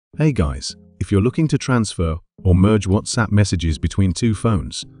Hey guys, if you're looking to transfer or merge WhatsApp messages between two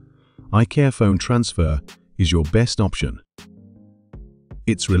phones, iCareFone Transfer is your best option.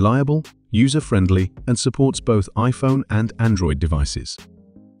 It's reliable, user-friendly, and supports both iPhone and Android devices.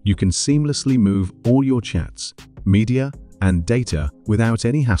 You can seamlessly move all your chats, media, and data without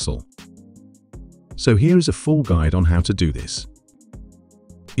any hassle. So here is a full guide on how to do this.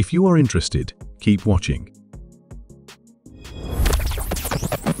 If you are interested, keep watching.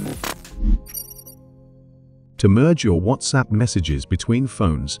 To merge your WhatsApp messages between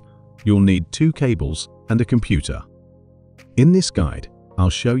phones, you'll need two cables and a computer. In this guide, I'll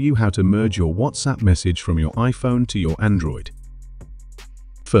show you how to merge your WhatsApp message from your iPhone to your Android.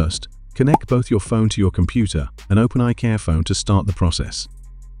 First, connect both your phone to your computer and open iCareFone to start the process.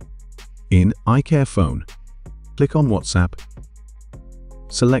 In iCareFone, click on WhatsApp.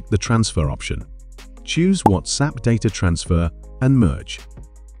 Select the transfer option. Choose WhatsApp data transfer and merge.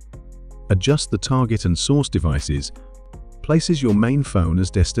 Adjust the target and source devices. Places your main phone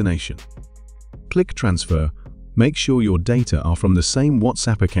as destination. Click transfer. Make sure your data are from the same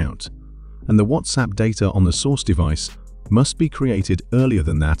WhatsApp account, and the WhatsApp data on the source device must be created earlier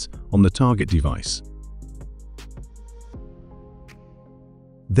than that on the target device.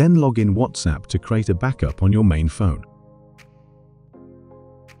 Then log in WhatsApp to create a backup on your main phone.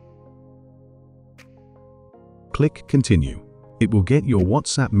 Click Continue. It will get your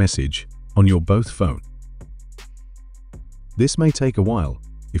WhatsApp message on your both phone. This may take a while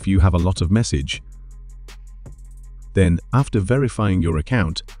if you have a lot of message. Then, after verifying your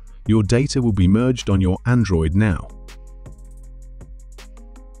account, your data will be merged on your Android now.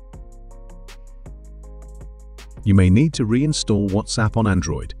 You may need to reinstall WhatsApp on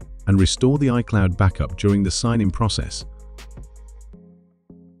Android and restore the iCloud backup during the sign-in process.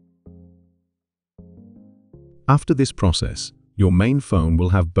 After this process, your main phone will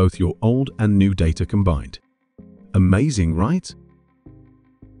have both your old and new data combined. Amazing, right?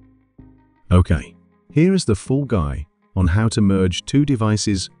 Okay, here is the full guide on how to merge two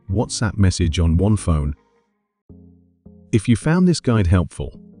devices' WhatsApp message on one phone. If you found this guide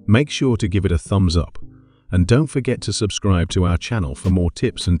helpful, make sure to give it a thumbs up, and don't forget to subscribe to our channel for more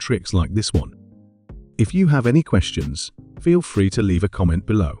tips and tricks like this one. If you have any questions, feel free to leave a comment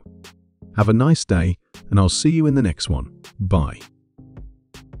below. Have a nice day, and I'll see you in the next one. Bye.